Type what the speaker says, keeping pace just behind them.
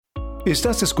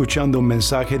Estás escuchando un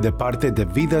mensaje de parte de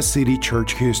Vida City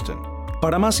Church Houston.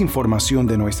 Para más información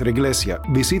de nuestra iglesia,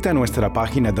 visita nuestra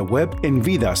página de web en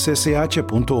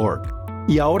vidacch.org.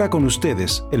 Y ahora con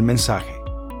ustedes, el mensaje.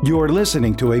 You are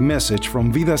listening to a message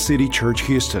from Vida City Church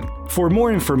Houston. For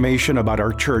more information about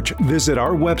our church, visit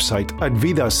our website at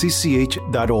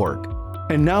vidacch.org.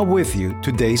 And now with you,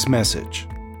 today's message.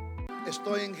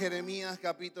 Estoy en Jeremías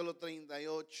capítulo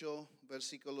 38,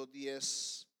 versículo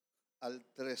 10 al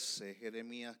 13.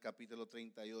 Jeremías capítulo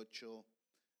 38,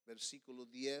 versículo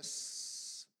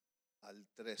 10 al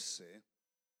 13.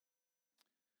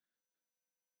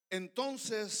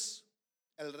 Entonces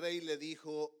el rey le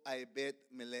dijo a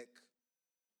Ebed-Melech: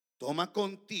 toma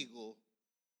contigo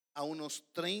a unos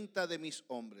 30 de mis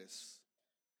hombres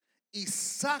y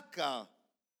saca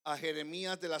a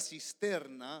Jeremías de la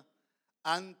cisterna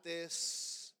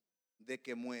antes de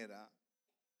que muera.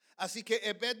 Así que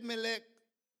Ebed-Melech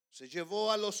se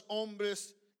llevó a los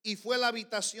hombres y fue a la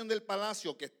habitación del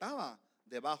palacio que estaba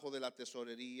debajo de la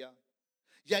tesorería.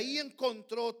 Y ahí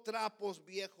encontró trapos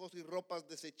viejos y ropas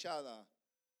desechadas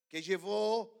que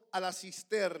llevó a la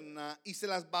cisterna y se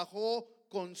las bajó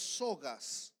con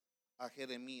sogas a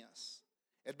Jeremías.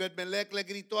 Ebed-Melech le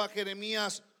gritó a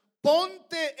Jeremías: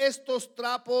 ponte estos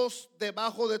trapos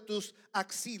debajo de tus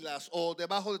axilas, o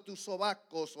debajo de tus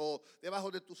sobacos, o debajo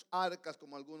de tus arcas,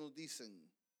 como algunos dicen,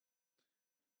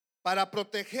 para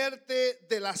protegerte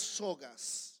de las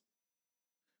sogas.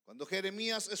 Cuando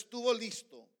Jeremías estuvo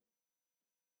listo,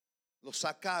 lo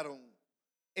sacaron.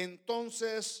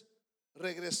 Entonces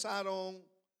regresaron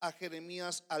a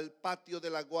Jeremías al patio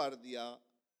de la guardia,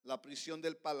 la prisión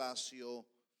del palacio,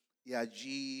 y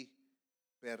allí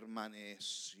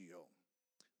permaneció.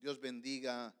 Dios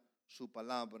bendiga su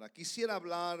palabra. Quisiera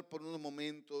hablar por unos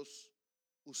momentos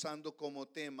usando como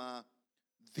tema: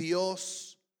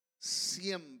 Dios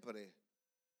siempre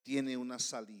tiene una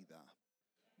salida.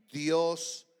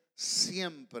 Dios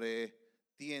siempre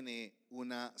tiene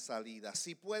una salida.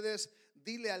 Si puedes,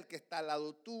 dile al que está al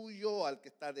lado tuyo, al que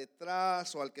está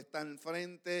detrás o al que está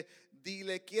enfrente,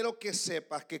 dile: quiero que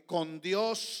sepas que con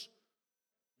Dios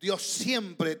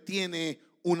siempre tiene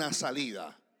una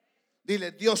salida.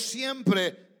 Dile: Dios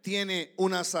siempre tiene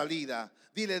una salida.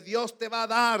 Dile: Dios te va a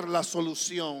dar la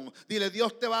solución. Dile: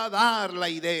 Dios te va a dar la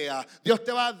idea. Dios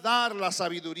te va a dar la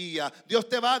sabiduría. Dios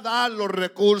te va a dar los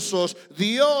recursos.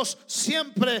 Dios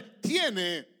siempre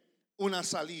tiene una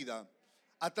salida.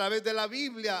 A través de la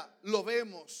Biblia lo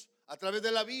vemos. A través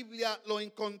de la Biblia lo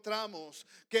encontramos,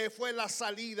 que fue la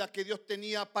salida que Dios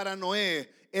tenía para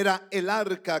Noé. Era el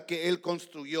arca que él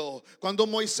construyó. Cuando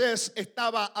Moisés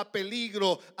estaba a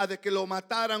peligro de que lo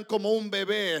mataran como un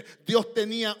bebé, Dios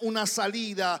tenía una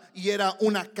salida y era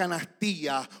una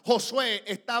canastilla. Josué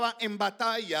estaba en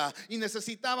batalla y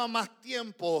necesitaba más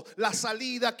tiempo. La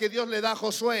salida que Dios le da a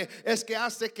Josué es que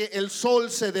hace que el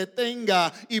sol se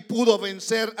detenga y pudo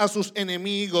vencer a sus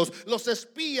enemigos. Los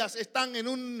espías están en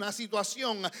una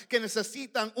situación que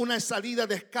necesitan una salida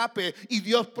de escape y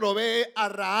Dios provee a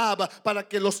Rahab para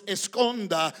que los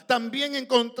esconda. También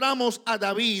encontramos a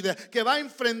David, que va a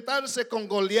enfrentarse con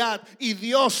Goliat, y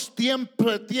Dios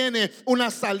siempre tiene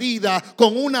una salida.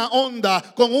 Con una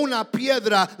onda, con una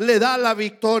piedra, le da la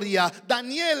victoria.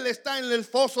 Daniel está en el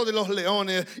foso de los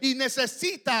leones y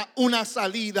necesita una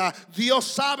salida. Dios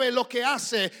sabe lo que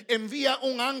hace. Envía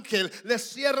un ángel, le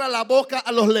cierra la boca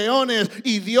a los leones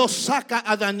y Dios saca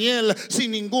a Daniel sin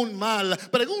ningún mal.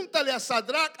 Pregúntale a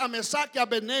Sadrach, a Mesach y a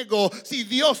Abednego si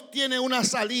Dios tiene una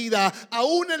salida.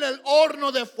 Aún en el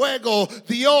horno de fuego,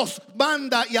 Dios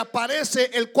manda y aparece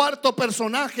el cuarto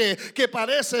personaje, que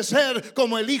parece ser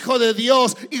como el Hijo de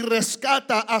Dios, y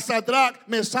rescata a Sadrach,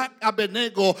 Mesach y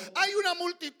Abednego. Hay una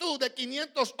multitud de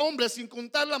 500 hombres, sin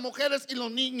contar las mujeres y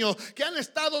los niños, que han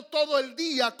estado todo el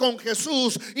día con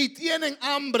Jesús y tienen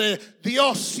hambre.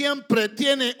 Dios siempre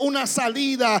tiene una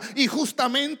salida, y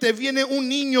justamente viene un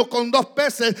niño con 2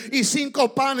 peces y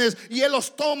 5 panes, y él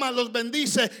los toma, los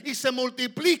bendice y se multiplican,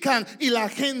 y la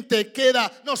gente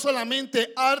queda no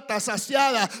solamente harta,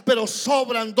 saciada, pero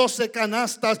sobran 12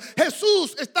 canastas.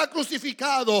 Jesús está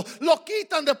crucificado, lo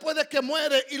quitan después de que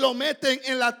muere y lo meten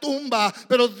en la tumba,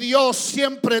 pero Dios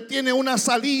siempre tiene una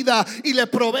salida y le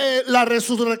provee la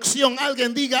resurrección.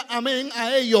 Alguien diga amén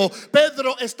a ello.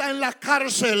 Pedro está en la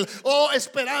cárcel,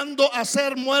 esperando a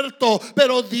ser muerto,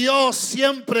 pero Dios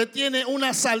siempre tiene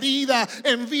una salida.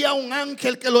 Envía un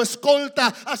ángel que lo escolta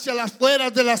hacia las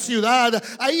afueras de la ciudad,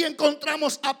 ciudad. Ahí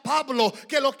encontramos a Pablo,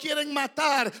 que lo quieren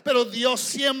matar, pero Dios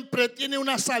siempre tiene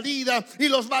una salida, y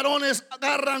los varones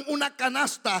agarran una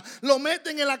canasta, lo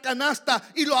meten en la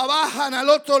canasta y lo abajan al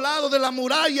otro lado de la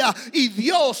muralla, y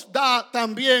Dios da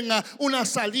también una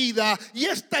salida. Y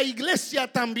esta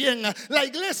iglesia también, la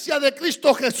iglesia de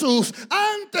Cristo Jesús,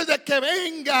 antes de que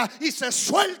venga y se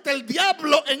suelte el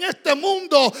diablo en este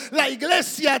mundo, la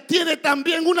iglesia tiene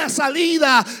también una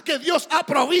salida que Dios ha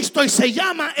provisto, y se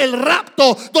llama el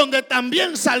rapto, donde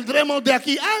también saldremos de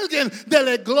aquí. Alguien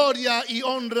dele gloria y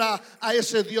honra a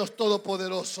ese Dios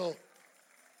todopoderoso.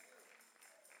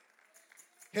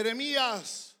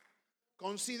 Jeremías,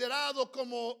 considerado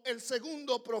como el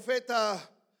segundo profeta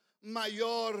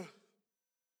mayor,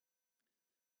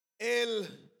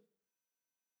 él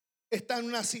está en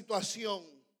una situación,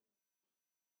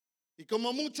 y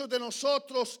como muchos de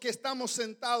nosotros que estamos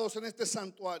sentados en este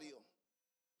santuario,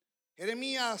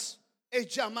 Jeremías es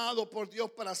llamado por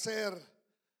Dios para hacer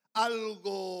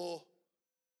algo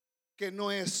que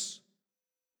no es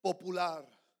popular.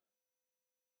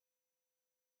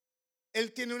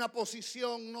 Él tiene una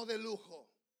posición no de lujo,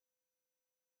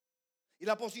 y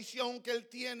la posición que él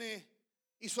tiene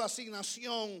y su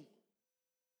asignación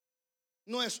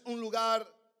no es un lugar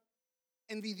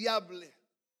envidiable.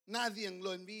 Nadie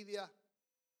lo envidia.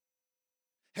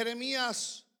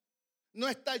 Jeremías no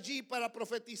está allí para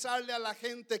profetizarle a la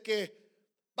gente que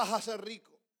vas a ser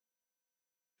rico.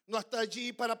 No está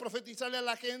allí para profetizarle a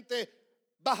la gente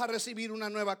vas a recibir una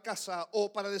nueva casa,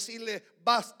 o para decirle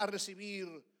vas a recibir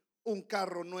un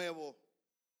carro nuevo.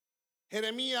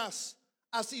 Jeremías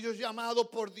ha sido llamado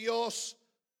por Dios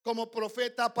como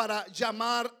profeta para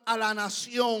llamar a la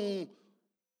nación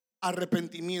a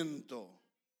arrepentimiento.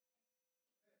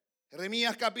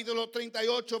 Jeremías capítulo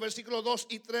 38, versículos 2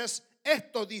 y 3.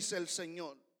 Esto dice el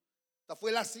Señor. Esta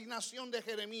fue la asignación de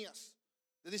Jeremías,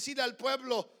 de decirle al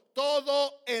pueblo: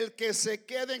 todo el que se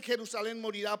quede en Jerusalén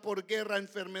morirá por guerra,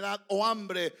 enfermedad o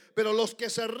hambre, pero los que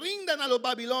se rindan a los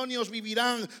babilonios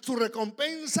vivirán. Su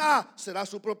recompensa será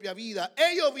su propia vida.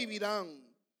 Ellos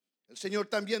vivirán. El Señor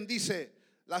también dice: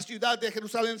 la ciudad de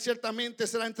Jerusalén ciertamente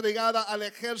será entregada al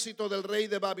ejército del rey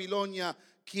de Babilonia,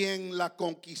 quien la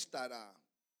conquistará.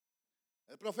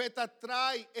 El profeta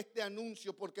trae este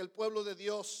anuncio porque el pueblo de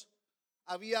Dios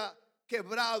había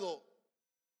quebrado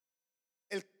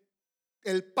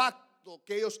el pacto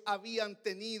que ellos habían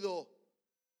tenido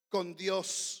con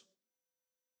Dios.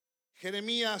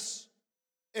 Jeremías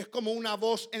es como una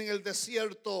voz en el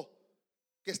desierto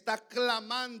que está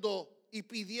clamando y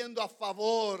pidiendo a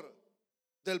favor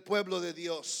del pueblo de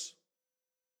Dios.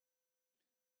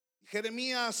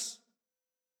 Jeremías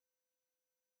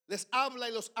les habla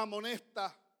y los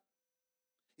amonesta,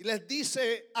 y les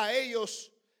dice a ellos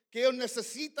que ellos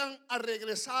necesitan a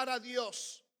regresar a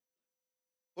Dios,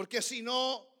 porque si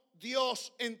no,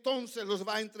 Dios entonces los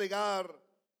va a entregar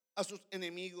a sus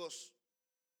enemigos.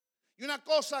 Y una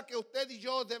cosa que usted y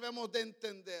yo debemos de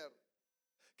entender,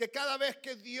 que cada vez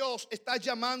que Dios está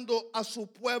llamando a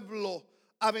su pueblo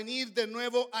a venir de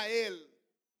nuevo a Él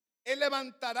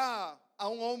levantará a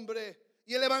un hombre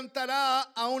y Él levantará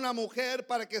a una mujer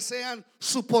para que sean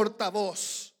su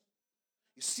portavoz.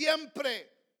 Y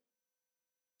siempre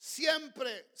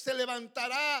se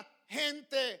levantará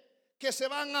gente que se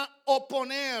van a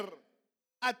oponer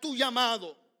a tu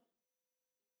llamado.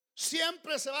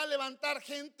 Siempre se va a levantar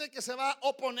gente que se va a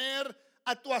oponer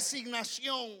a tu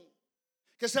asignación,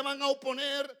 que se van a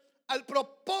oponer al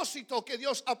propósito que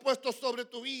Dios ha puesto sobre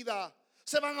tu vida.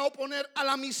 Se van a oponer a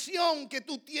la misión que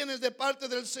tú tienes de parte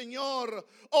del Señor,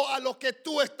 o a lo que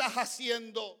tú estás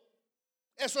haciendo.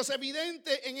 Eso es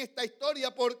evidente en esta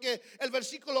historia, porque el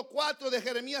versículo 4 de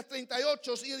Jeremías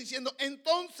 38 sigue diciendo: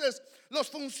 entonces los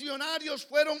funcionarios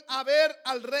fueron a ver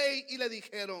al rey y le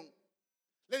dijeron,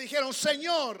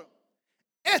 Señor,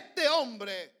 este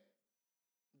hombre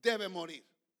debe morir.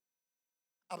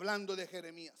 Hablando de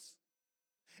Jeremías,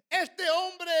 este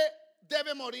hombre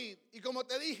debe morir. Y como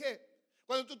te dije,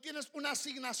 cuando tú tienes una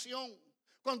asignación,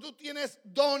 cuando tú tienes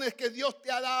dones que Dios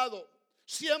te ha dado,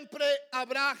 siempre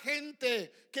habrá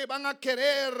gente que van a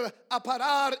querer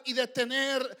parar y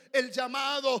detener el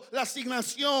llamado, la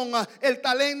asignación, el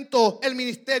talento, el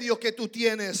ministerio que tú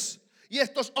tienes. Y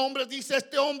estos hombres dicen: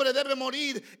 este hombre debe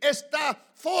morir. Esta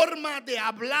forma de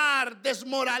hablar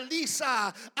desmoraliza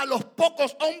a los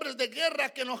pocos hombres de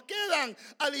guerra que nos quedan,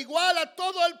 al igual a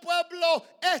todo el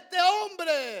pueblo. Este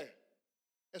hombre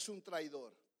es un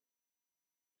traidor.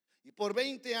 Y por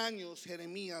 20 años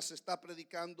Jeremías está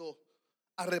predicando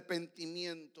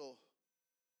arrepentimiento.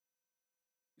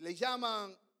 Le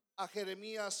llaman a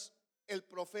Jeremías el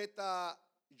profeta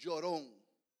llorón.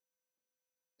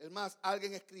 Es más,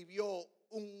 alguien escribió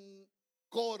un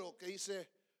coro que dice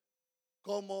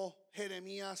cómo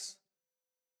Jeremías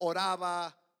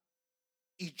oraba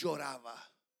y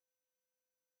lloraba.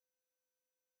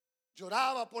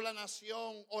 Lloraba por la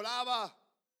nación, oraba.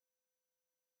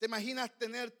 ¿Te imaginas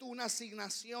tener tú una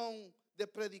asignación de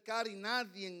predicar y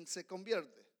nadie se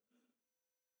convierte?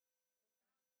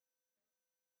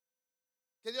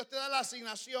 Que Dios te da la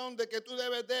asignación de que tú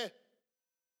debes de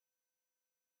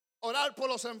orar por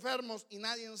los enfermos y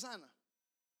nadie sana.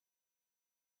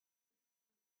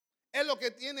 Es lo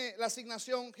que tiene la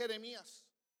asignación Jeremías.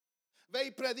 Ve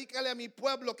y predícale a mi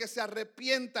pueblo que se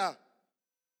arrepienta.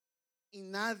 Y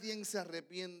nadie se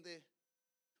arrepiente.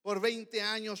 Por 20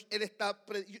 años él está.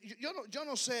 Yo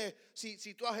no sé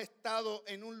si tú has estado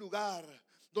en un lugar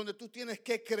donde tú tienes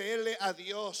que creerle a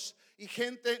Dios y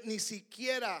gente ni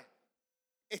siquiera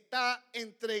está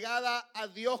entregada a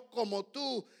Dios como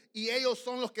tú, y ellos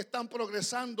son los que están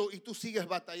progresando y tú sigues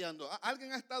batallando.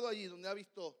 ¿Alguien ha estado allí donde ha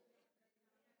visto?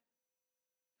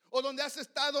 O donde has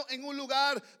estado en un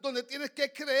lugar donde tienes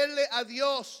que creerle a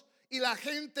Dios y la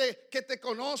gente que te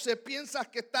conoce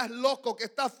piensa que estás loco, que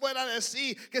estás fuera de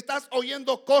sí, que estás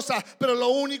oyendo cosas, pero lo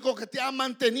único que te ha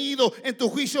mantenido en tu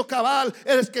juicio cabal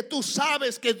es que tú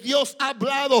sabes que Dios ha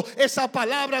hablado esa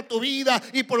palabra a tu vida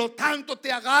y por lo tanto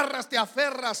te agarras, te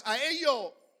aferras a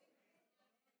ello.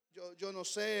 Yo no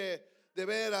sé de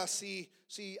veras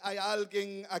si hay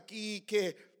alguien aquí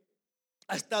que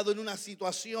ha estado en una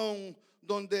situación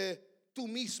donde tú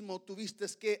mismo tuviste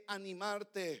que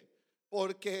animarte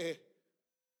porque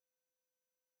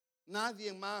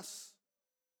nadie más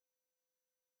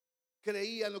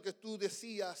creía en lo que tú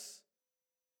decías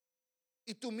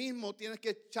y tú mismo tienes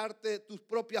que echarte tus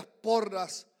propias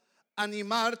porras,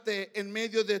 animarte en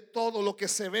medio de todo lo que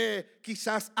se ve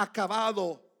quizás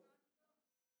acabado.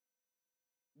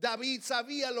 David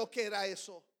sabía lo que era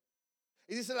eso.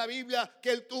 Y dice la Biblia que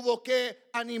él tuvo que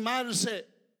animarse,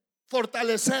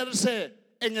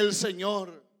 fortalecerse en el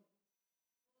Señor.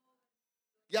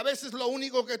 Y a veces lo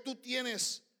único que tú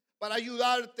tienes para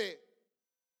ayudarte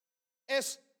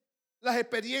es las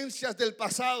experiencias del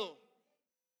pasado.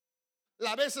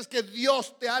 Las veces que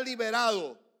Dios te ha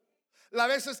liberado, las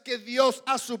veces que Dios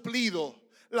ha suplido,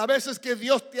 las veces que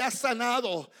Dios te ha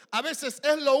sanado. A veces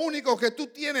es lo único que tú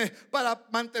tienes para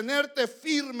mantenerte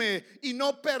firme y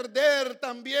no perder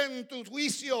también tu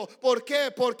juicio. ¿Por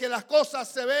qué? Porque las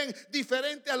cosas se ven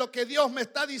diferentes a lo que Dios me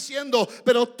está diciendo.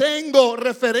 Pero tengo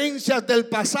referencias del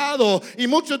pasado y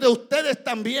muchos de ustedes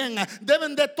también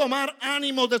deben de tomar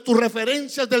ánimo de tus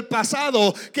referencias del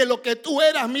pasado. Que lo que tú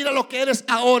eras, mira lo que eres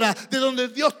ahora. De donde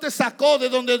Dios te sacó, de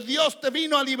donde Dios te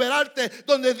vino a liberarte,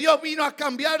 donde Dios vino a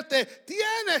cambiarte.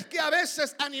 Tienes que a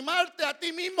veces animarte a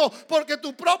ti mismo porque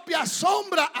tu propia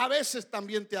sombra a veces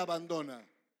también te abandona.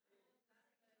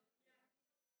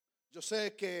 Yo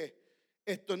sé que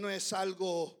esto no es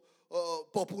algo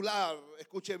popular.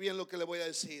 Escuche bien lo que le voy a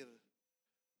decir,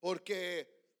 porque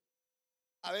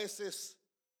a veces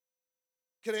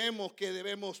creemos que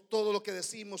debemos, todo lo que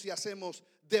decimos y hacemos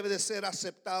debe de ser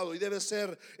aceptado y debe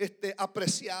ser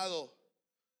apreciado.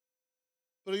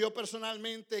 Pero yo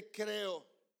personalmente creo,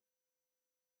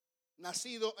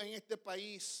 nacido en este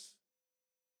país,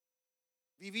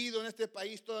 vivido en este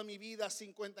país toda mi vida,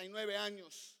 59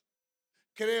 años,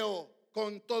 creo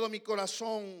con todo mi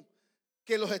corazón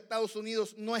que los Estados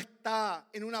Unidos no está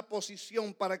en una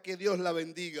posición para que Dios la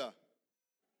bendiga.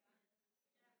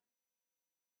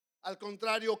 Al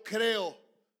contrario, creo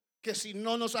que si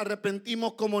no nos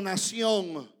arrepentimos como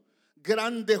nación,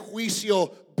 grande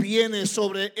juicio viene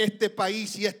sobre este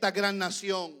país y esta gran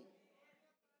nación.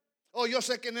 Oh, yo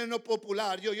sé que no es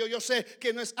popular, yo sé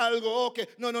que no es algo que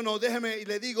no, déjeme y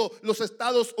le digo, los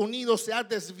Estados Unidos se ha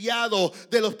desviado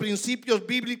de los principios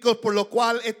bíblicos por lo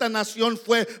cual esta nación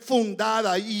fue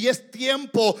fundada, y es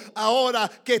tiempo ahora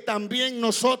que también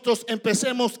nosotros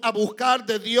empecemos a buscar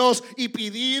de Dios y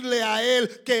pedirle a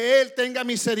Él que Él tenga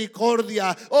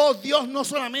misericordia. Oh, Dios no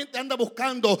solamente anda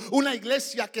buscando una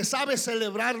iglesia que sabe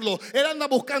celebrarlo, Él anda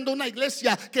buscando una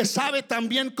iglesia que sabe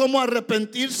también cómo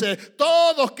arrepentirse.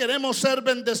 Todos queremos ser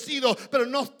bendecidos, pero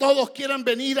no todos quieren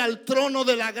venir al trono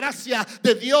de la gracia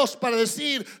de Dios para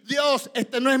decir: Dios,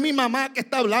 este no es mi mamá que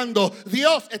está hablando,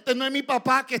 Dios, este no es mi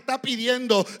papá que está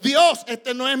pidiendo, Dios,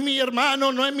 este no es mi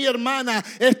hermano, no es mi hermana,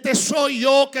 este soy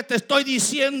yo que te estoy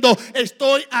diciendo,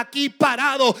 estoy aquí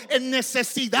parado en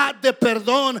necesidad de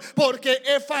perdón porque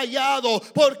he fallado,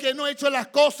 porque no he hecho las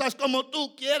cosas como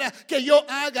tú quieras que yo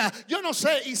haga. Yo no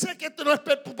sé, y sé que esto no es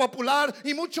popular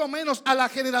y mucho menos a la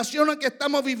generación en que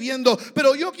estamos viviendo, entendiendo,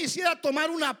 pero yo quisiera tomar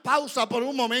una pausa por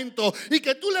un momento y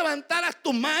que tú levantaras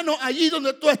tu mano allí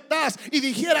donde tú estás y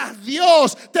dijeras: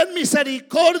 Dios, ten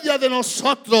misericordia de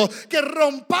nosotros, que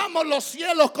rompamos los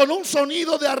cielos con un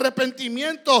sonido de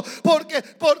arrepentimiento,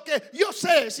 porque yo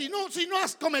sé, si no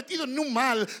has cometido ningún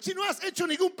mal, si no has hecho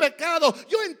ningún pecado,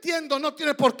 yo entiendo, no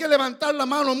tienes por qué levantar la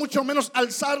mano, mucho menos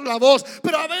alzar la voz,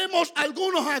 pero habemos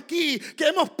algunos aquí que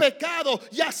hemos pecado,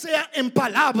 ya sea en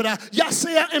palabra, ya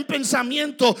sea en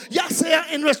pensamiento, ya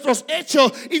sea en nuestros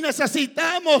hechos, y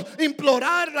necesitamos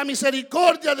implorar la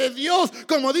misericordia de Dios,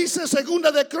 como dice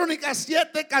segunda de Crónicas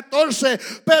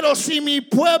 7:14. Pero si mi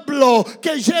pueblo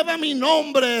que lleva mi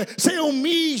nombre se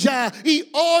humilla y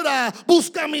ora,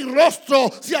 busca mi rostro,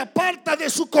 se aparta de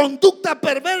su conducta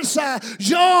perversa,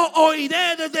 yo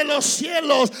oiré desde los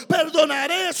cielos,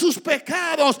 perdonaré sus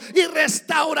pecados y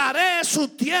restauraré su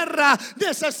tierra.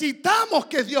 Necesitamos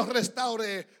que Dios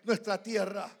restaure nuestra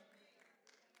tierra.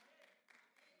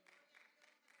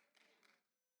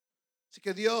 Así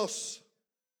que Dios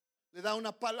le da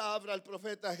una palabra al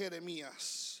profeta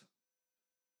Jeremías.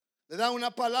 Le da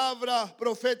una palabra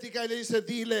profética y le dice: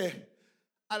 dile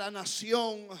a la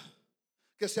nación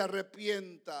que se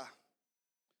arrepienta.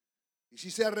 Y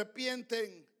si se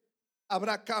arrepienten,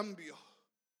 habrá cambio.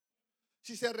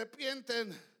 Si se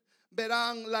arrepienten,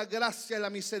 verán la gracia y la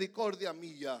misericordia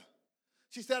mía.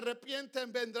 Si se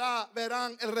arrepienten,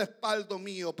 verán el respaldo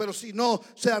mío. Pero si no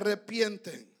se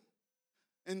arrepienten,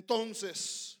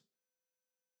 entonces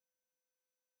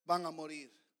van a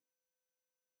morir.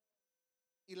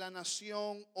 Y la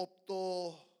nación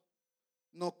optó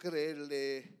no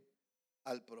creerle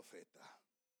al profeta.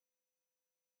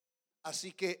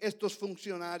 Así que estos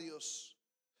funcionarios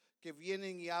que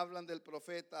vienen y hablan del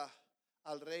profeta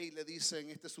al rey, le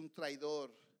dicen: este es un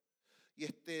traidor y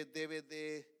este debe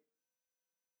de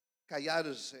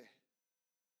callarse.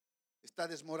 Está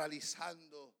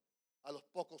desmoralizando a los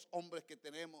pocos hombres que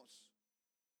tenemos.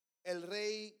 El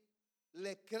rey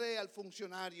le cree al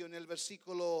funcionario. En el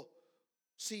versículo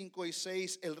 5 y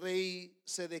 6, el rey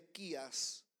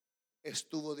Sedequías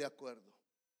estuvo de acuerdo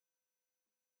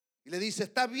y le dice: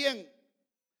 está bien,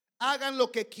 hagan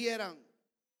lo que quieran,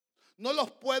 no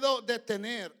los puedo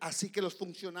detener. Así que los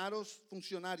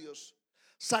funcionarios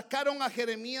sacaron a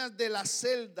Jeremías de la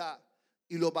celda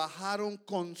y lo bajaron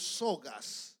con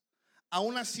sogas a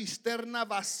una cisterna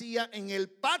vacía en el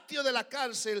patio de la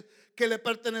cárcel que le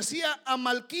pertenecía a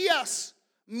Malquías,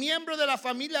 miembro de la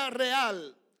familia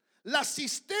real. La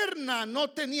cisterna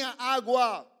no tenía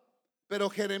agua, pero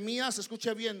Jeremías,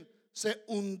 escuche bien, se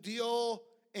hundió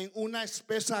en una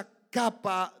espesa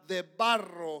capa de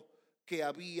barro que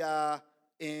había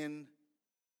en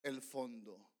el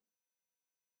fondo.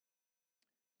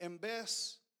 En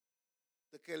vez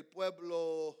de que el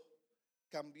pueblo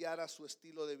cambiara su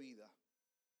estilo de vida,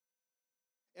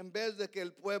 en vez de que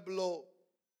el pueblo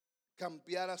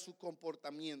cambiara su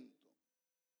comportamiento,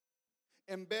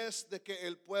 en vez de que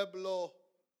el pueblo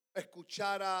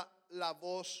escuchara la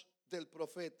voz del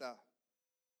profeta,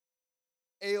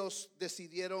 ellos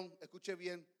decidieron, escuche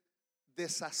bien,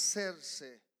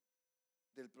 deshacerse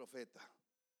del profeta.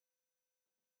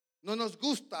 No nos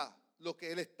gusta lo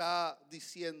que él está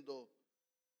diciendo,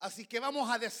 así que vamos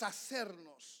a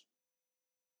deshacernos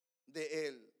de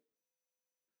él.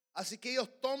 Así que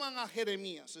ellos toman a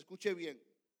Jeremías, escuche bien,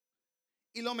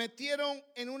 y lo metieron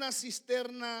en una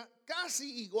cisterna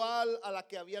casi igual a la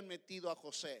que habían metido a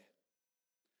José.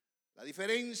 La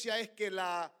diferencia es que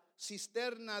la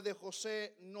cisterna de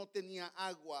José no tenía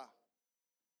agua,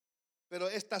 pero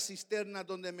esta cisterna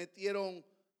donde metieron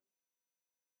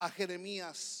a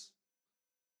Jeremías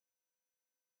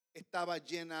estaba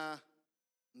llena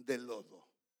de lodo.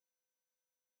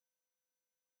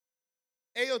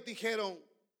 Ellos dijeron: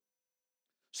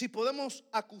 si podemos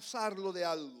acusarlo de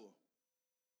algo,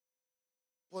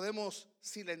 podemos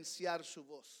silenciar su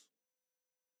voz.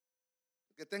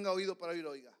 Que tenga oído para oír,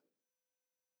 oiga.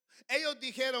 Ellos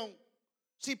dijeron: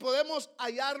 si podemos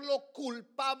hallarlo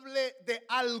culpable de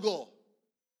algo,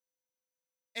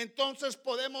 entonces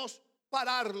podemos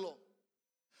pararlo,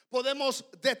 podemos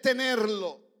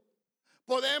detenerlo,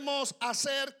 podemos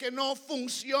hacer que no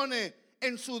funcione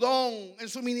en su don, en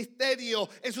su ministerio,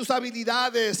 en sus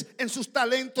habilidades, en sus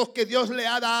talentos que Dios le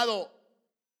ha dado.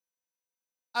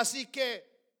 Así que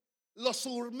lo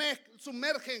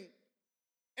sumergen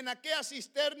en aquella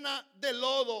cisterna de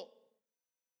lodo.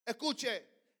 Escuche,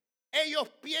 ellos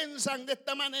piensan de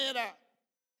esta manera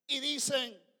y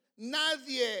dicen: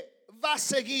 nadie va a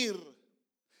seguir,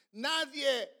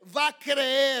 nadie va a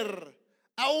creer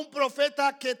a un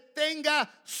profeta que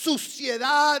tenga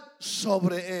suciedad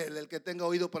sobre él. El que tenga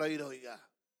oído para oír, oiga.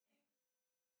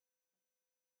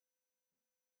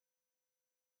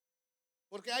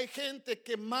 Porque hay gente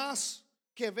que más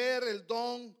que ver el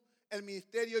don, el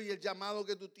ministerio y el llamado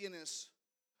que tú tienes,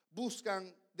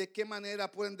 buscan de qué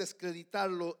manera pueden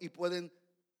descreditarlo y pueden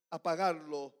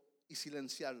apagarlo y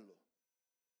silenciarlo.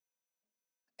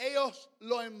 Ellos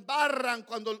lo embarran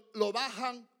cuando lo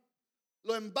bajan,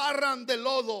 lo embarran de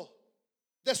lodo,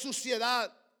 de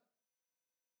suciedad.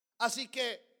 Así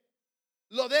que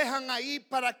lo dejan ahí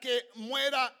para que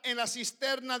muera en la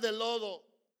cisterna de lodo.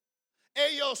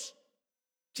 Ellos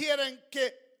quieren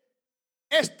que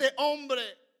este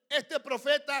hombre, este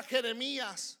profeta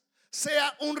Jeremías,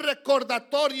 sea un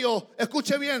recordatorio,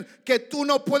 escuche bien, que tú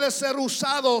no puedes ser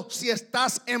usado si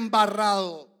estás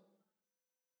embarrado.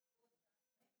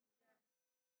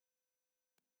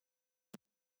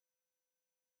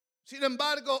 Sin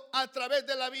embargo, a través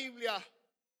de la Biblia,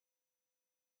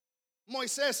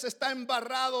 Moisés está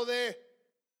embarrado de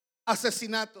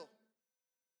asesinato.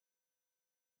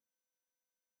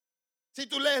 Si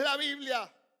tú lees la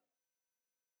Biblia,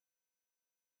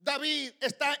 David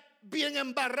está bien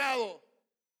embarrado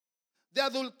de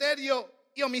adulterio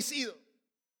y homicidio.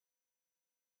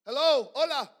 Hello,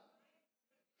 hola.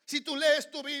 Si tú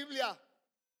lees tu Biblia,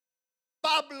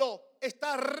 Pablo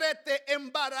está rete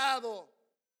embarrado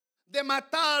de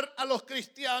matar a los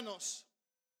cristianos.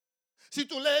 Si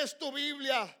tú lees tu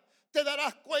Biblia, te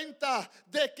darás cuenta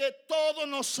de que todos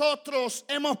nosotros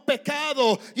hemos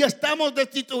pecado y estamos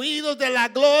destituidos de la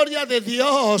gloria de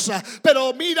Dios.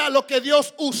 Pero mira lo que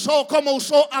Dios usó, como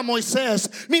usó a Moisés.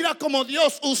 Mira cómo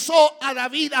Dios usó a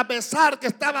David a pesar que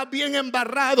estaba bien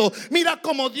embarrado. Mira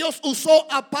cómo Dios usó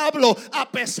a Pablo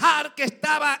a pesar que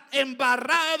estaba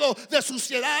embarrado de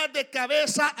suciedad de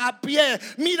cabeza a pie.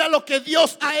 Mira lo que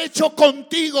Dios ha hecho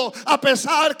contigo a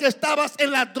pesar que estabas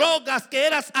en las drogas, que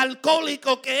eras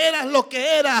alcohólico, que eras lo que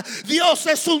era. Dios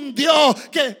es un Dios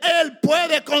que Él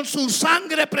puede con su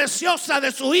sangre preciosa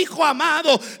de su Hijo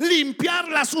amado limpiar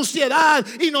la suciedad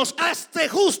y nos hace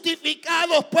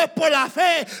justificados, pues por la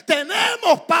fe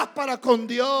tenemos paz para con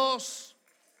Dios.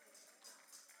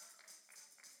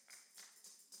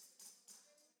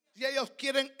 Y ellos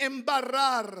quieren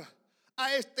embarrar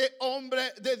a este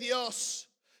hombre de Dios.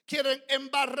 Quieren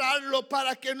embarrarlo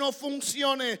para que no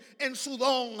funcione en su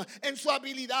don, en su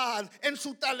habilidad, en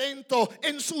su talento,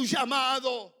 en su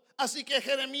llamado. Así que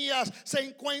Jeremías se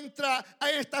encuentra a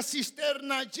esta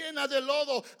cisterna llena de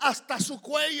lodo hasta su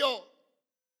cuello.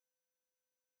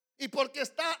 Y porque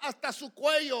está hasta su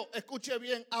cuello, escuche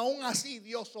bien, aún así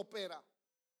Dios opera.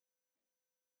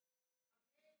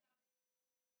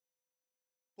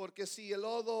 Porque si el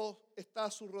lodo está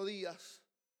a sus rodillas,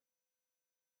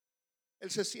 Él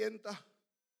se sienta.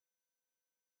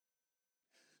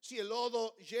 Si el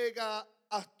lodo llega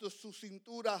hasta su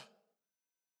cintura,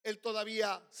 Él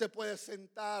todavía se puede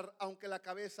sentar, aunque la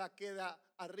cabeza queda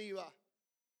arriba.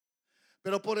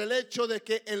 Pero por el hecho de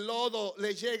que el lodo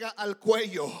le llega al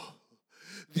cuello,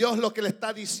 Dios lo que le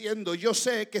está diciendo: yo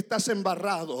sé que estás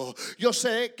embarrado, yo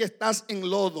sé que estás en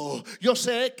lodo, yo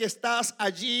sé que estás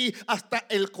allí hasta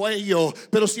el cuello,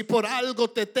 pero si por algo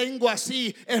te tengo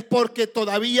así es porque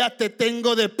todavía te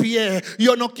tengo de pie.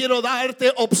 Yo no quiero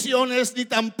darte opciones ni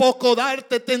tampoco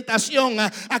darte tentación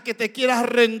a que te quieras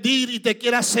rendir y te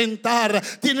quieras sentar.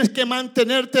 Tienes que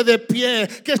mantenerte de pie.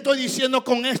 ¿Qué estoy diciendo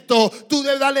con esto? Tú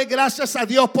debes darle gracias a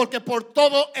Dios porque por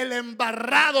todo el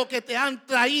embarrado que te han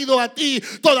traído a ti,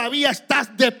 todavía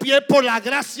estás de pie por la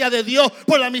gracia de Dios,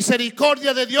 por la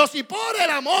misericordia de Dios y por el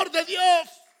amor de Dios.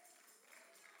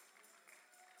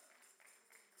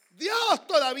 Dios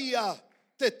todavía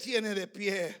te tiene de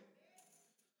pie.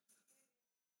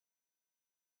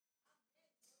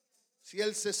 Si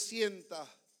Él se sienta,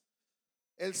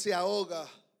 Él se ahoga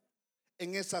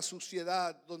en esa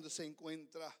suciedad donde se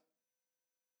encuentra.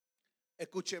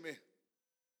 Escúcheme,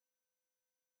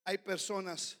 hay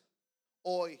personas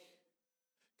hoy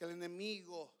que el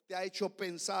enemigo te ha hecho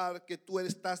pensar que tú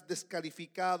estás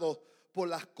descalificado por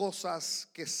las cosas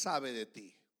que sabe de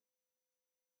ti.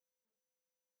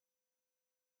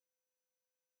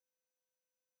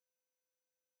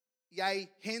 Y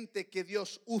hay gente que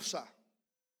Dios usa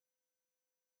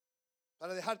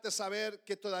para dejarte saber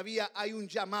que todavía hay un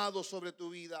llamado sobre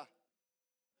tu vida.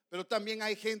 Pero también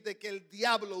hay gente que el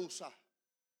diablo usa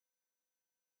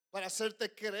para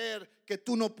hacerte creer que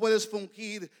tú no puedes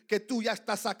fungir, que tú ya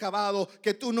estás acabado,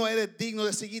 que tú no eres digno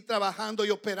de seguir trabajando y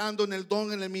operando en el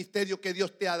don, en el ministerio que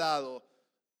Dios te ha dado.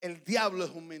 El diablo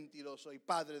es un mentiroso y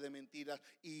padre de mentiras,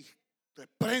 y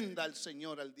reprenda al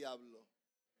Señor al diablo.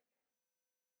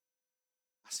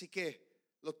 Así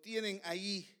que lo tienen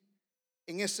ahí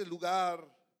en ese lugar,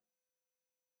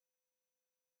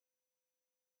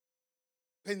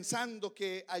 pensando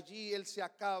que allí Él se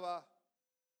acaba.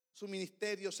 su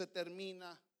ministerio se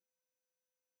termina.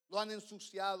 Lo han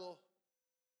ensuciado,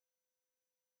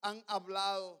 han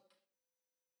hablado.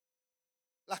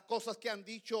 Las cosas que han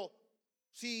dicho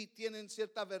sí tienen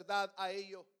cierta verdad a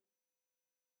ello.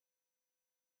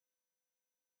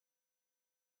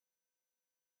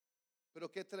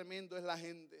 Pero qué tremendo es la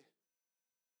gente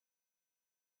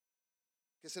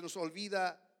que se nos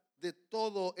olvida de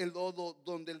todo el lodo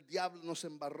donde el diablo nos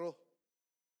embarró,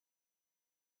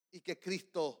 y que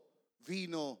Cristo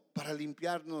vino para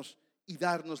limpiarnos y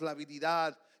darnos la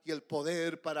habilidad y el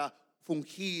poder para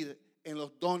fungir en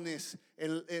los dones,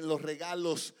 en los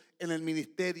regalos, en el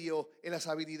ministerio, en las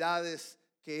habilidades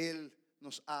que Él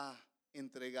nos ha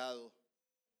entregado.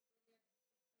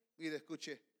 Mire,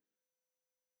 escuche.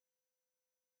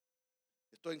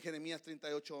 Estoy en Jeremías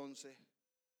 38:11.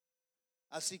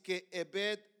 Así que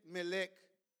Ebed-Melech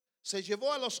se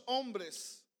llevó a los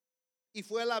hombres y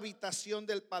fue a la habitación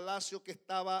del palacio que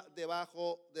estaba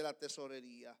debajo de la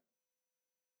tesorería.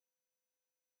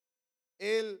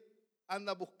 Él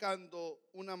anda buscando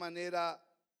una manera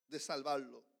de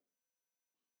salvarlo.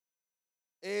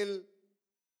 Él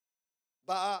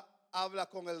va, habla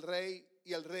con el rey,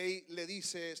 y el rey le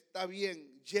dice: está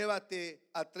bien, llévate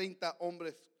a 30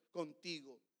 hombres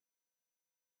contigo.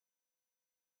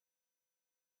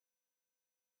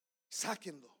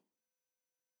 Sáquenlo.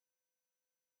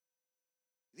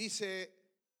 Dice: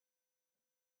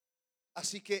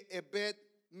 así que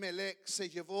Ebed-Melech se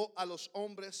llevó a los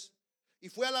hombres y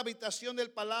fue a la habitación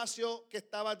del palacio que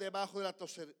estaba debajo de la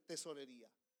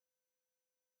tesorería.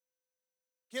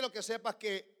 Quiero que sepas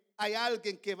que hay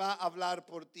alguien que va a hablar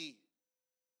por ti.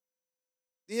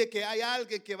 Dije que hay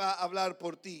alguien que va a hablar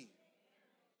por ti.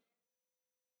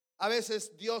 A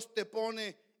veces Dios te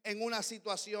pone en una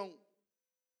situación.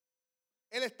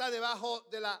 Él está debajo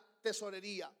de la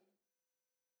tesorería.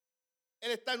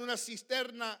 Él está en una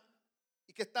cisterna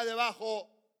y que está debajo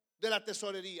de la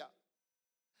tesorería.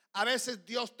 A veces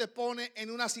Dios te pone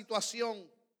en una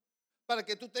situación para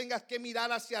que tú tengas que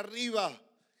mirar hacia arriba.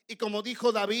 Y como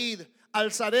dijo David: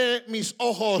 alzaré mis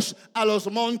ojos a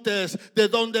los montes, de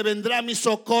donde vendrá mi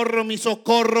socorro. Mi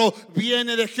socorro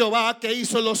viene de Jehová, que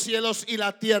hizo los cielos y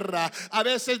la tierra. A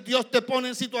veces Dios te pone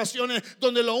en situaciones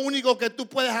donde lo único que tú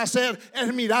puedes hacer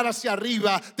es mirar hacia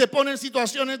arriba. Te pone en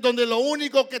situaciones donde lo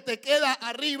único que te queda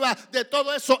arriba de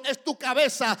todo eso es tu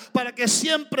cabeza, para que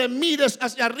siempre mires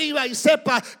hacia arriba y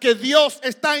sepas que Dios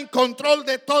está en control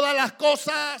de todas las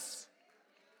cosas.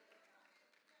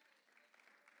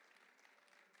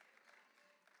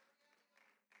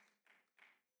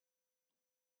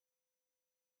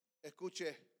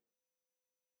 Escuche,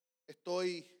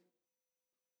 estoy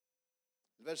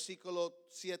versículo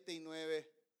 7 y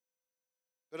 9.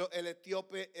 Pero el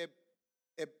etíope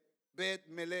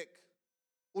Ebed-Melech,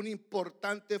 un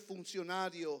importante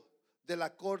funcionario de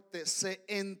la corte, se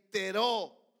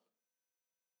enteró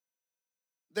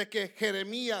de que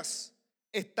Jeremías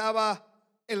estaba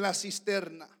en la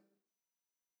cisterna.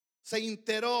 Se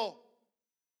enteró.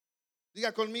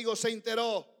 Diga conmigo: se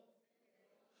enteró.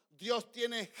 Dios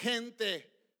tiene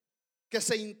gente que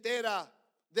se entera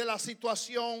de la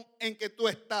situación en que tú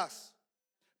estás,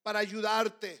 para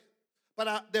ayudarte,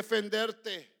 para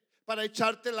defenderte, para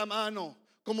echarte la mano.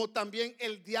 Como también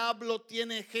el diablo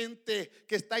tiene gente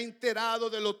que está enterado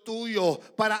de lo tuyo,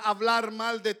 para hablar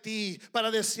mal de ti, para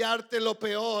desearte lo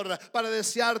peor, para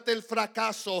desearte el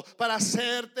fracaso, para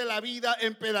hacerte la vida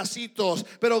en pedacitos.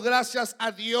 Pero gracias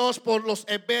a Dios por los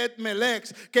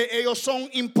Ebed-Melech, que ellos son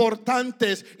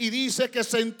importantes. Y dice que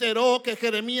se enteró que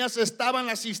Jeremías estaba en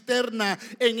la cisterna.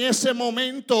 En ese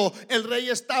momento el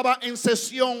rey estaba en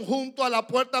sesión junto a la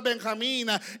puerta Benjamín.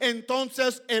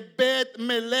 Entonces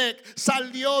Ebed-Melech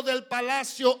salió del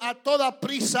palacio a toda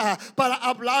prisa para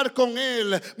hablar con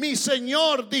él. Mi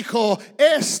señor, dijo: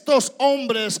 estos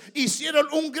hombres hicieron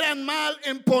un gran mal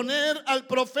en poner al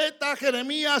profeta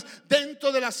Jeremías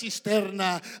dentro de la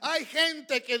cisterna. Hay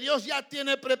gente que Dios ya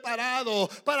tiene preparado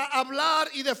para hablar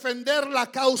y defender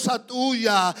la causa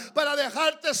tuya, para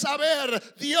dejarte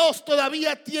saber: Dios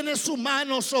todavía tiene su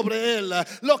mano sobre él.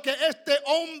 Lo que este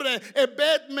hombre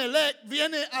Ebed-Melech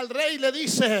viene al rey y le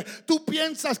dice: tú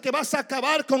piensas que vas a acabar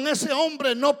con ese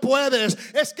hombre, no puedes.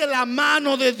 Es que la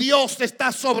mano de Dios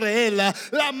está sobre él.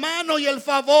 La mano y el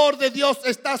favor de Dios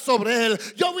está sobre él.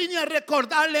 Yo vine a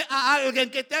recordarle a alguien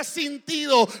que te has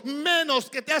sentido menos,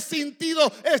 que te has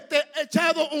sentido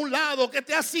echado a un lado, que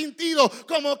te has sentido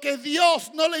como que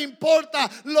Dios no le importa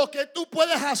lo que tú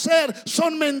puedes hacer.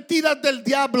 Son mentiras del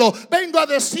diablo. Vengo a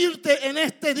decirte en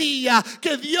este día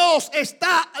que Dios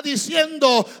está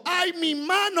diciendo: ay, mi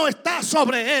mano está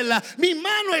sobre él, mi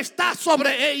mano está sobre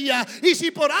sobre ella. Y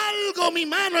si por algo mi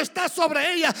mano está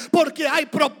sobre ella, porque hay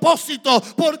propósito,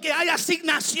 porque hay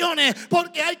asignaciones,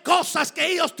 porque hay cosas que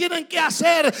ellos tienen que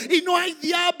hacer. Y no hay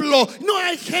diablo, no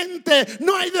hay gente,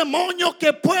 no hay demonio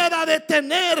que pueda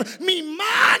detener. Mi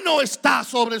mano está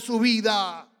sobre su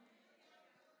vida.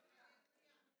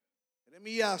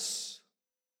 Jeremías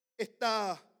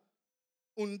está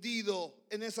hundido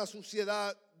en esa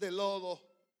suciedad de lodo.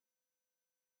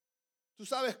 Tú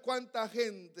sabes cuánta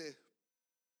gente,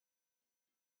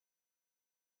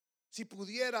 si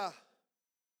pudiera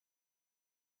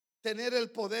tener el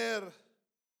poder,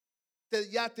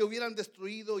 ya te hubieran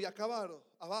destruido y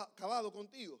acabado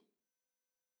contigo.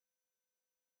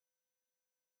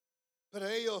 Pero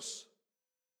ellos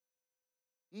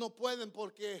no pueden,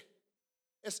 porque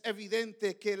es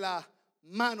evidente que la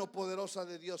mano poderosa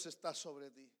de Dios está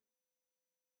sobre ti.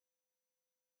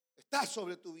 Está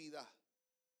sobre tu vida.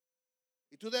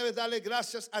 Y tú debes darle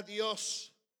gracias a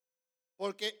Dios,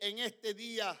 porque en este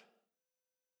día,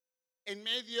 en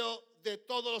medio de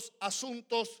todos los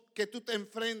asuntos que tú te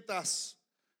enfrentas,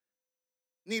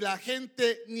 ni la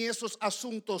gente ni esos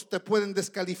asuntos te pueden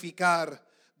descalificar.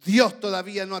 Dios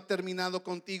todavía no ha terminado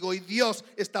contigo y Dios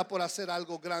está por hacer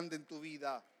algo grande en tu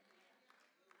vida.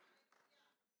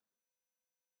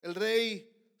 El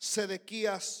rey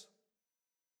Sedequías,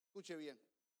 escuche bien,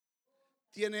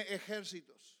 tiene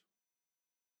ejércitos.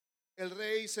 El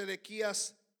rey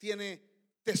Sedequías tiene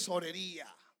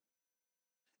tesorería.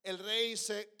 El rey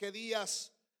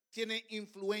Sedequías tiene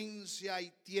influencia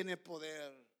y tiene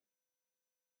poder.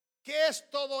 ¿Qué es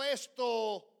todo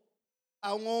esto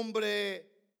a un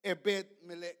hombre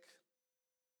Ebed-Melech?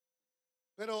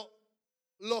 Pero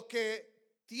lo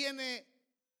que tiene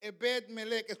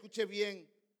Ebed-Melech, escuche bien,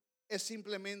 es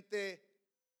simplemente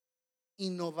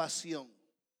innovación.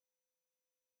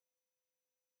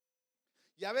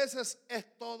 Y a veces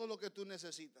es todo lo que tú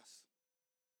necesitas.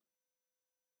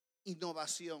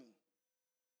 Innovación.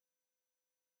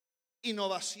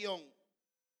 Innovación.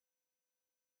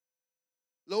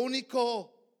 Lo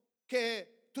único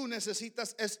que tú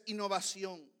necesitas es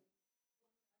innovación.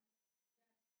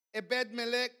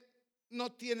 Ebed-Melech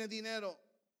no tiene dinero.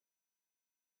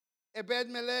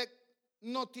 Ebed-Melech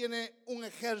no tiene un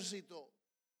ejército.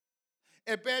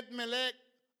 Ebed-Melech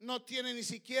no tiene ni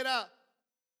siquiera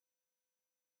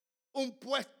un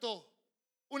puesto,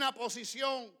 una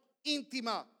posición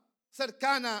íntima,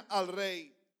 cercana al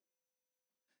rey.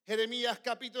 Jeremías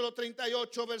capítulo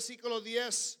 38, versículo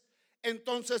 10.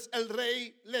 Entonces el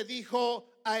rey le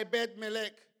dijo a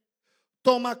Ebed-Melech: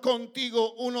 toma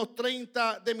contigo unos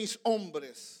 30 de mis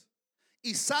hombres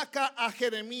y saca a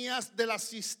Jeremías de la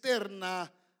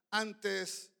cisterna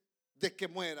antes de que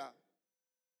muera.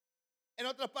 En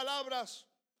otras palabras,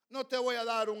 no te voy a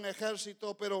dar un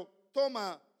ejército, pero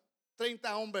toma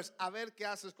 30 hombres a ver qué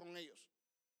haces con ellos.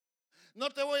 No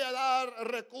te voy a dar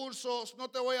recursos, no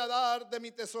te voy a dar de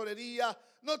mi tesorería,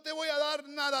 no te voy a dar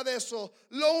nada de eso.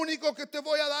 Lo único que te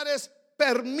voy a dar es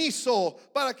permiso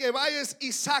para que vayas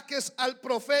y saques al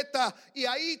profeta, y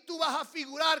ahí tú vas a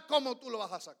figurar cómo tú lo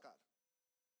vas a sacar.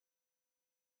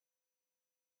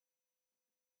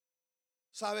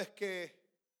 Sabes que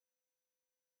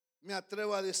me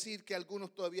atrevo a decir que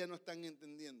algunos todavía no están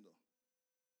entendiendo.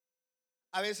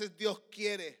 A veces Dios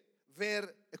quiere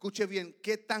ver, escuche bien,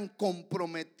 qué tan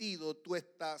comprometido tú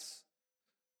estás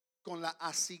con la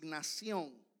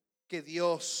asignación que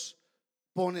Dios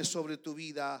pone sobre tu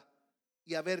vida,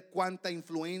 y a ver cuánta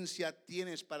influencia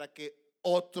tienes para que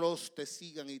otros te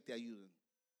sigan y te ayuden.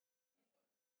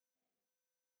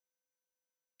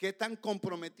 Qué tan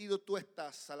comprometido tú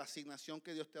estás a la asignación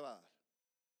que Dios te va a dar,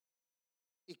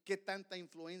 y qué tanta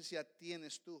influencia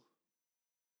tienes tú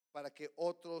para que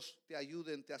otros te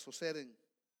ayuden, te asocien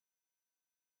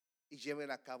y lleven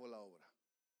a cabo la obra.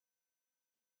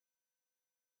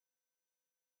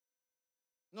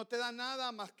 No te da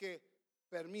nada más que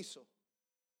permiso.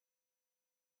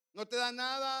 No te da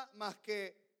nada más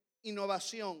que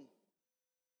innovación.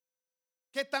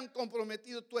 ¿Qué tan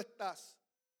comprometido tú estás?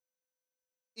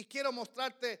 Y quiero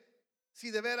mostrarte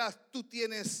si de veras tú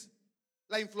tienes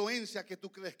la influencia que tú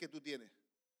crees que tú tienes.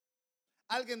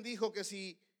 Alguien dijo que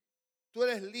si tú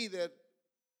eres líder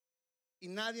y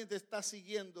nadie te está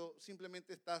siguiendo,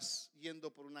 simplemente estás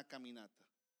yendo por una caminata.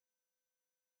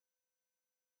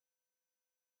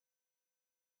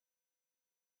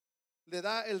 Le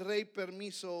da el rey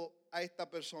permiso a esta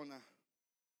persona,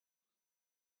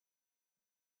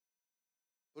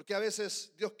 porque a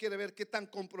veces Dios quiere ver qué tan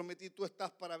comprometido tú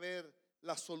estás para ver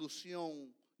la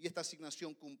solución y esta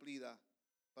asignación cumplida,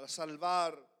 para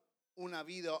salvar una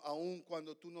vida aun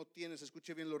cuando tú no tienes,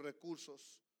 escuche bien, los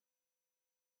recursos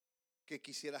que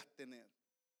quisieras tener.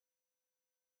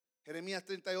 Jeremías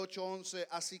 38:11,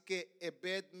 así que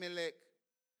Ebed-Melech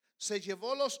se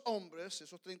llevó los hombres,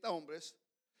 esos 30 hombres,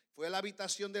 fue a la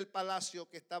habitación del palacio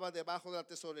que estaba debajo de la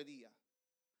tesorería.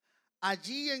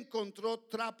 Allí encontró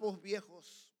trapos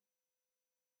viejos,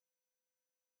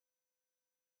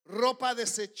 ropa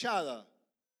desechada,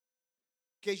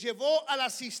 que llevó a la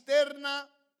cisterna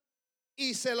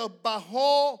y se los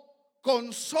bajó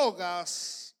con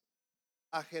sogas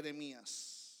a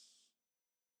Jeremías.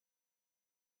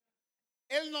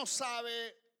 Él no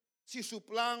sabe si su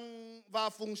plan va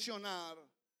a funcionar,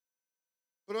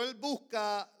 pero él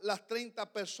busca las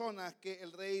 30 personas que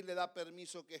el rey le da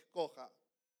permiso que escoja.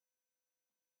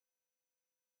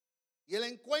 Y él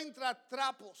encuentra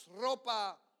trapos,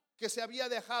 ropa que se había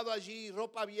dejado allí,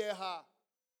 ropa vieja.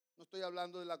 No estoy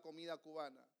hablando de la comida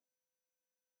cubana.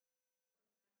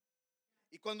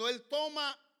 Y cuando él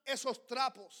toma esos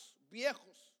trapos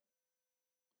viejos,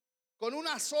 con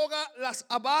una soga las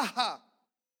abaja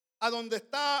a donde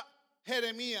está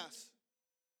Jeremías.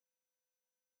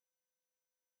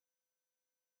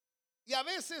 Y a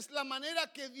veces la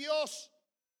manera que Dios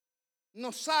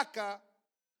nos saca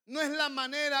no es la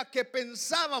manera que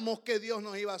pensábamos que Dios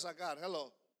nos iba a sacar.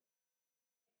 Hello.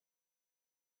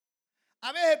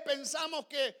 A veces pensamos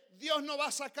que Dios nos va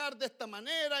a sacar de esta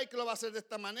manera y que lo va a hacer de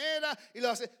esta manera y lo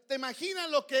va a hacer. ¿Te imaginas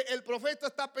lo que el profeta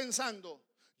está pensando?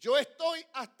 Yo estoy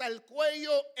hasta el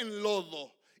cuello en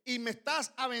lodo y me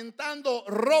estás aventando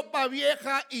ropa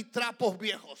vieja y trapos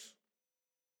viejos.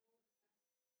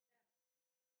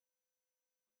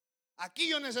 Aquí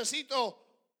yo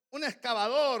necesito un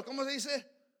excavador, ¿cómo se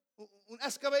dice? Un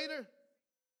excavator.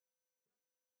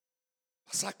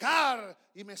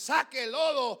 Sacar y me saque el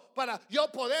lodo para yo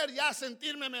poder ya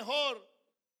sentirme mejor.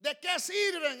 ¿De qué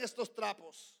sirven estos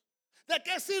trapos? ¿De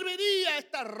qué serviría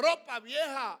esta ropa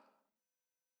vieja?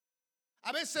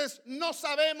 A veces no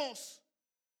sabemos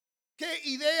qué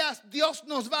ideas Dios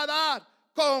nos va a dar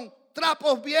con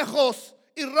trapos viejos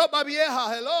y ropa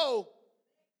vieja. Hello.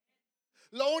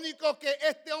 Lo único que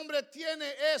este hombre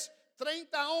tiene es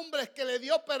 30 hombres que le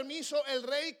dio permiso el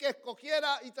rey que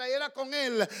escogiera y trayera con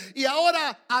él. Y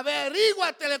ahora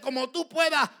averíguatele como tú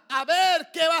puedas, a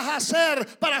ver qué vas a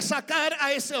hacer para sacar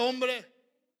a ese hombre.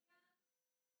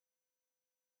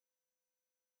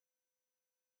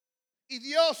 Y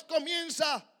Dios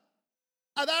comienza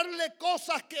a darle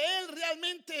cosas que él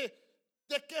realmente...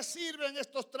 ¿De qué sirven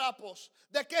estos trapos?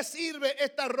 ¿De qué sirve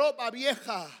esta ropa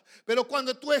vieja? Pero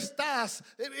cuando tú estás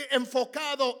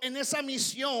enfocado en esa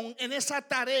misión, en esa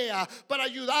tarea, para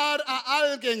ayudar a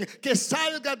alguien que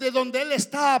salga de donde él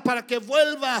está, para que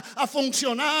vuelva a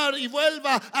funcionar y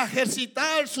vuelva a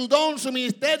ejercitar su don, su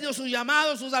ministerio, su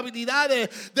llamado, sus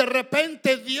habilidades, de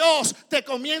repente Dios te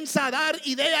comienza a dar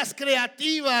ideas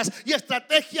creativas y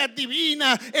estrategias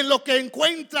divinas en lo que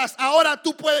encuentras. Ahora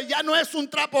tú puedes, ya no es un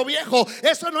trapo viejo.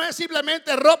 Eso no es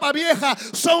simplemente ropa vieja,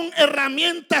 son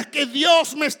herramientas que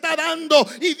Dios me está dando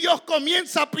y Dios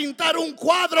comienza a pintar un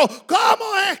cuadro.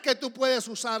 ¿Cómo es que tú puedes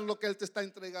usar lo que Él te está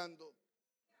entregando?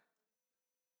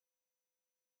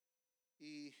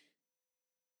 Y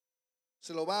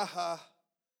se lo baja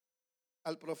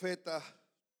al profeta.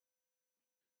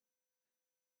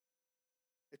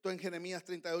 Esto en Jeremías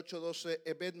 38:12,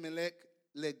 Ebed-Melech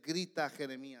le grita a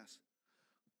Jeremías: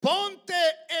 ponte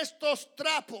estos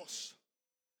trapos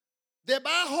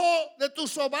debajo de tus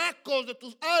sobacos, de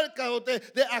tus arcas o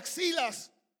de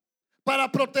axilas,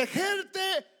 para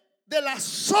protegerte de las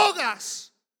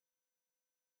sogas.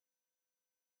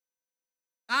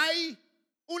 Hay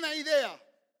una idea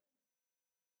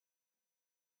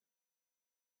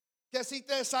que si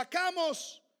te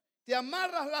sacamos, te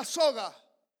amarras la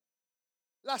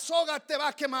soga te va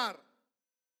a quemar.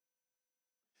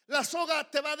 La soga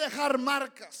te va a dejar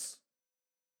marcas.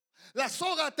 La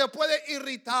soga te puede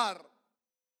irritar.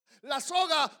 La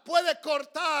soga puede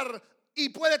cortar y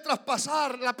puede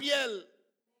traspasar la piel.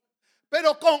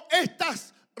 Pero con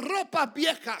estas ropas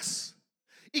viejas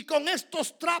y con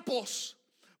estos trapos,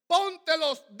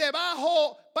 póntelos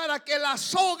debajo para que la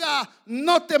soga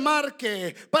no te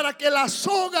marque, para que la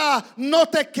soga no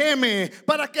te queme,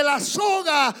 para que la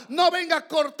soga no venga a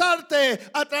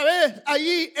cortarte a través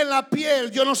allí en la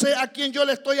piel. Yo no sé a quién yo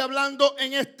le estoy hablando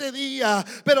en este día,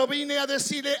 pero vine a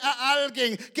decirle a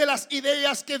alguien que las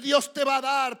ideas que Dios te va a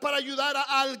dar para ayudar a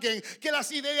alguien, que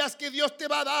las ideas que Dios te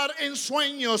va a dar en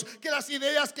sueños, que las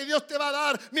ideas que Dios te va a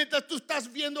dar mientras tú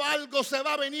estás viendo algo, se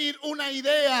va a venir una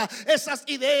idea. Esas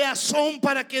ideas son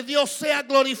para que Dios sea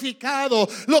glorificado glorificado.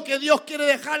 Lo que Dios quiere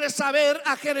dejarle saber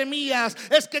a Jeremías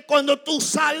es que cuando tú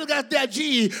salgas de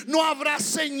allí no habrá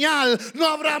señal, no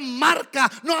habrá marca,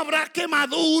 no habrá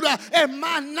quemadura. Es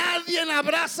más, nadie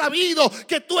habrá sabido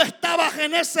que tú estabas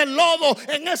en ese lodo,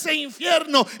 en ese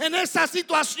infierno, en esa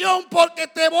situación, porque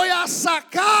te voy a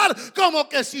sacar como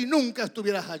que si nunca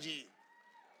estuvieras allí.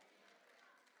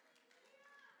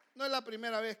 No es la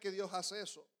primera vez que Dios hace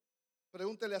eso.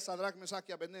 Pregúntele a Sadrach, Mesach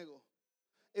y Abednego.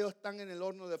 Ellos están en el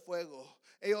horno de fuego.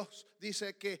 Ellos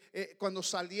dicen que cuando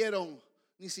salieron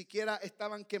ni siquiera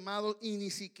estaban quemados y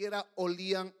ni siquiera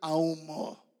olían a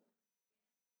humo.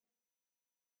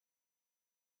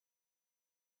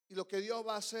 Y lo que Dios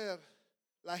va a hacer,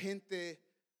 la gente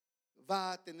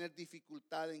va a tener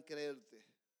dificultad en creerte,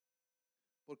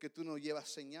 porque tú no llevas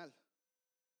señal.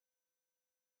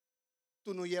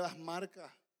 Tú no llevas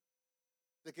marca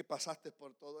de que pasaste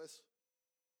por todo eso.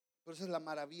 Pero esa es la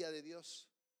maravilla de Dios,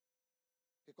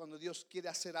 que cuando Dios quiere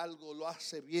hacer algo, lo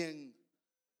hace bien.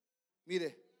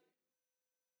 Mire,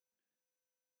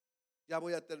 ya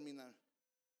voy a terminar.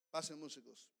 Pasen,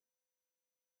 músicos.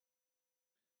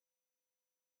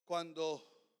 Cuando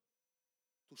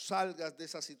tú salgas de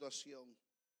esa situación,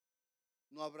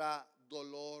 no habrá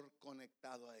dolor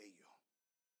conectado a ello.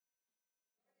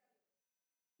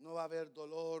 No va a haber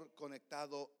dolor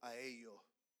conectado a ello.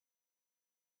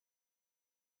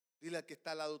 Dile al que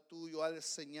está al lado tuyo, hazle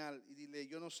señal y dile: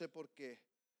 yo no sé por qué,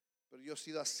 pero yo he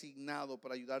sido asignado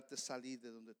para ayudarte a salir de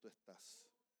donde tú estás.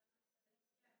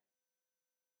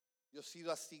 Yo he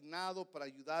sido asignado para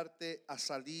ayudarte a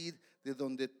salir de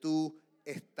donde tú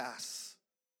estás.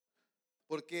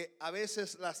 Porque a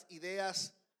veces las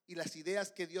ideas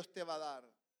que Dios te va a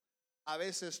dar, a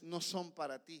veces no son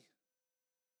para ti.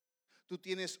 Tú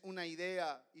tienes una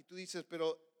idea y tú dices: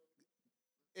 pero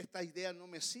esta idea no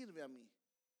me sirve a mí.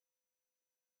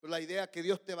 Pero la idea que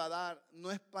Dios te va a dar no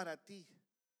es para ti.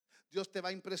 Dios te va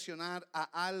a impresionar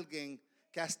a alguien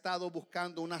que ha estado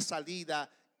buscando una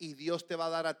salida, y Dios te va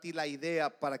a dar a ti la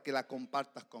idea para que la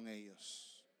compartas con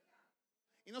ellos.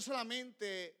 Y no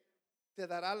solamente te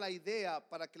dará la idea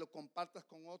para que lo compartas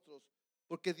con otros,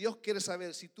 porque Dios quiere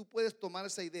saber si tú puedes tomar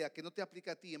esa idea que no te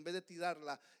aplica a ti, en vez de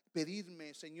tirarla,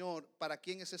 pedirme: Señor, ¿para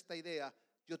quién es esta idea?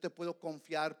 Yo te puedo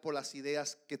confiar por las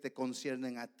ideas que te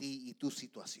conciernen a ti y tu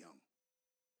situación.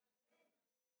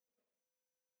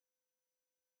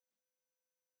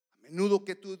 A menudo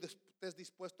que tú estés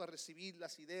dispuesto a recibir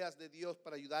las ideas de Dios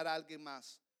para ayudar a alguien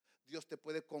más, Dios te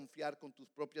puede confiar con tus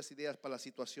propias ideas para la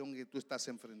situación que tú estás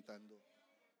enfrentando.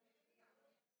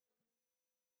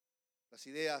 Las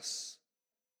ideas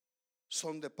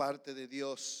son de parte de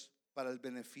Dios para el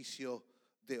beneficio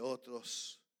de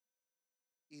otros.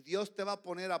 Y Dios te va a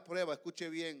poner a prueba, escuche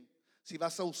bien, si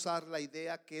vas a usar la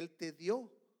idea que Él te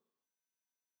dio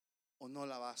o no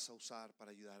la vas a usar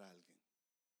para ayudar a alguien.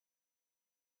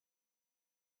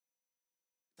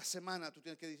 Esta semana tú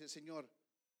tienes que decir: Señor,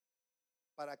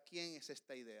 ¿para quién es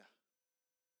esta idea?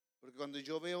 Porque cuando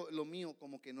yo veo lo mío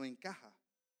como que no encaja,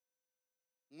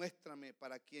 muéstrame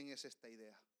para quién es esta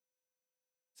idea.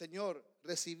 Señor,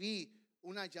 recibí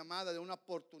una llamada de una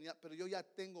oportunidad, pero yo ya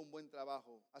tengo un buen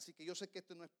trabajo, así que yo sé que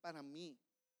esto no es para mí.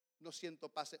 No siento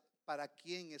paz. ¿Para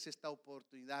quién es esta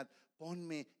oportunidad?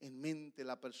 Ponme en mente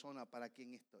la persona para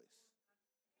quien esto es.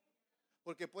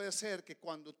 Porque puede ser que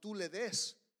cuando tú le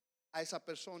des a esa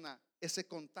persona ese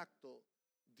contacto,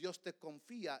 Dios te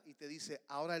confía y te dice: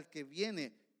 ahora el que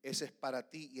viene, ese es para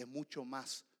ti y es mucho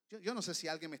más. Yo no sé si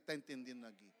alguien me está entendiendo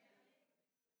aquí.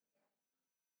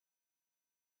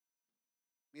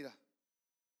 Mira,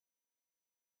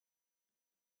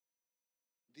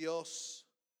 Dios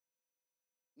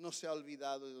no se ha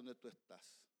olvidado de donde tú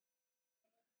estás.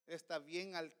 Está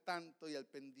bien al tanto y al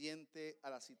pendiente a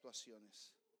las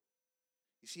situaciones.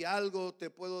 Y si algo te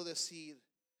puedo decir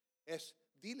es: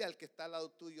 dile al que está al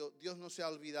lado tuyo: Dios no se ha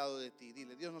olvidado de ti.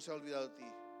 Dile: Dios no se ha olvidado de ti.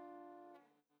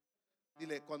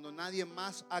 Dile: cuando nadie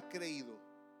más ha creído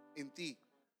en ti,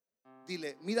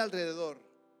 dile: mira alrededor.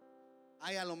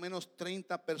 Hay a lo menos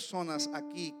 30 personas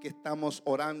aquí que estamos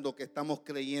orando, que estamos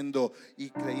creyendo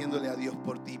y creyéndole a Dios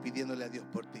por ti, pidiéndole a Dios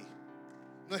por ti.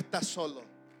 No estás solo,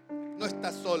 no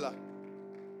estás sola.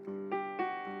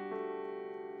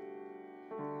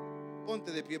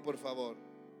 Ponte de pie, por favor.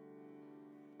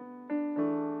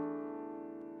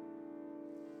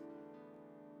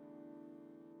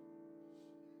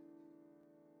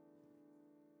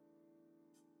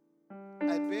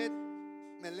 A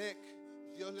Ebed-Melech,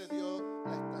 Dios le dio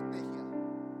la estrategia.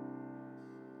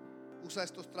 Usa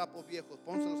estos trapos viejos,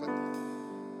 pónselos aquí.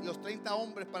 Y los 30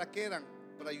 hombres, ¿para qué eran?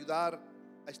 Para ayudar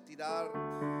a estirar.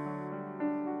 30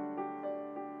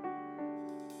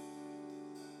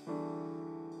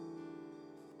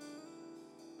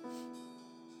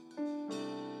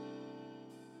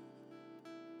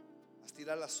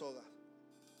 estirar la soga.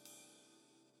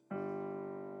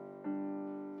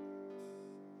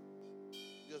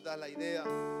 Dios da la idea,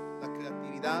 la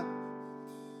creatividad,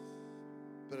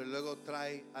 pero luego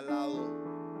trae al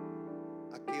lado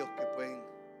aquellos que pueden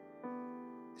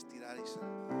estirar y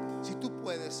salir. Si tú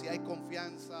puedes, si hay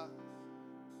confianza,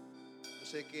 yo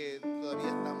sé que todavía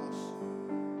estamos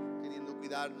queriendo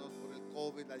cuidarnos por el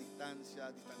COVID, la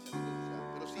distanciamiento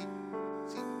social, pero sí,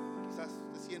 quizás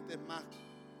te sientes más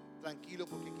tranquilo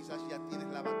porque quizás ya tienes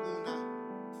la vacuna,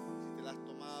 si te la has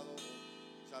tomado, o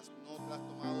quizás no te la has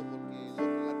tomado porque el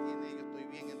otro la tiene y yo estoy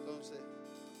bien. Entonces,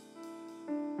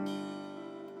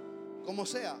 como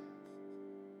sea,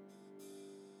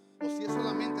 o si es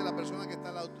solamente la persona que está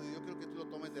al lado tuyo, yo quiero que tú lo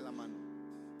tomes de la mano.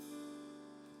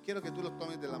 Quiero que tú lo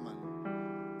tomes de la mano.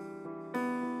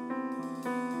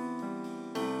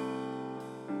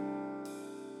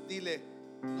 Dile,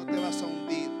 no te vas a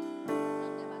hundir,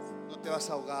 no te vas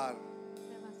a ahogar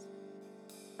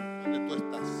donde tú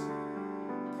estás.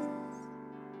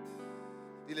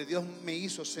 Dile, Dios me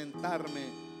hizo sentarme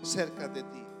cerca de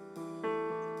ti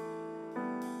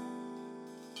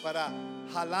para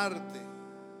jalarte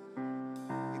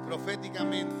y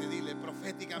proféticamente, dile,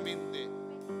 proféticamente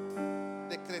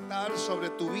decretar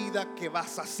sobre tu vida que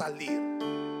vas a salir.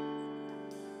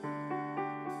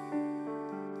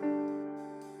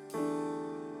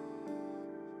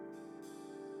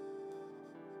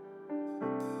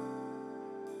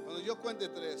 Cuando yo cuente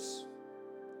 3,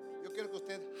 yo quiero que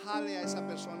usted jale a esa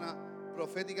persona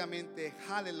proféticamente,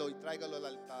 jálelo y tráigalo al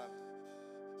altar.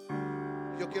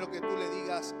 Yo quiero que tú le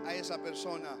digas a esa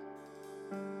persona,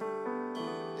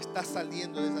 estás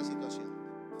saliendo de esa situación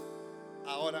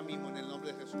ahora mismo en el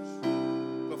nombre de Jesús.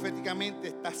 Proféticamente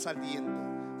estás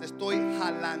saliendo, te estoy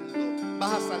jalando.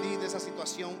 Vas a salir de esa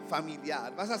situación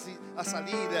familiar, vas a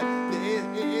salir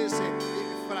de ese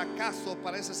fracaso,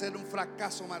 parece ser un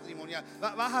fracaso matrimonial.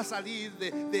 Vas a salir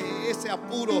de ese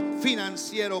apuro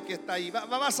financiero que está ahí.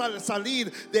 Vas a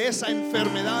salir de esa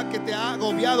enfermedad que te ha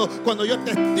agobiado. Cuando yo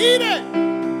te estire,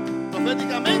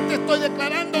 proféticamente estoy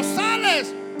declarando,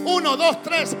 sales. 1, 2,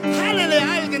 3, jálele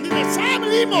a alguien, dile,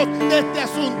 salimos de este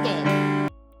asunto.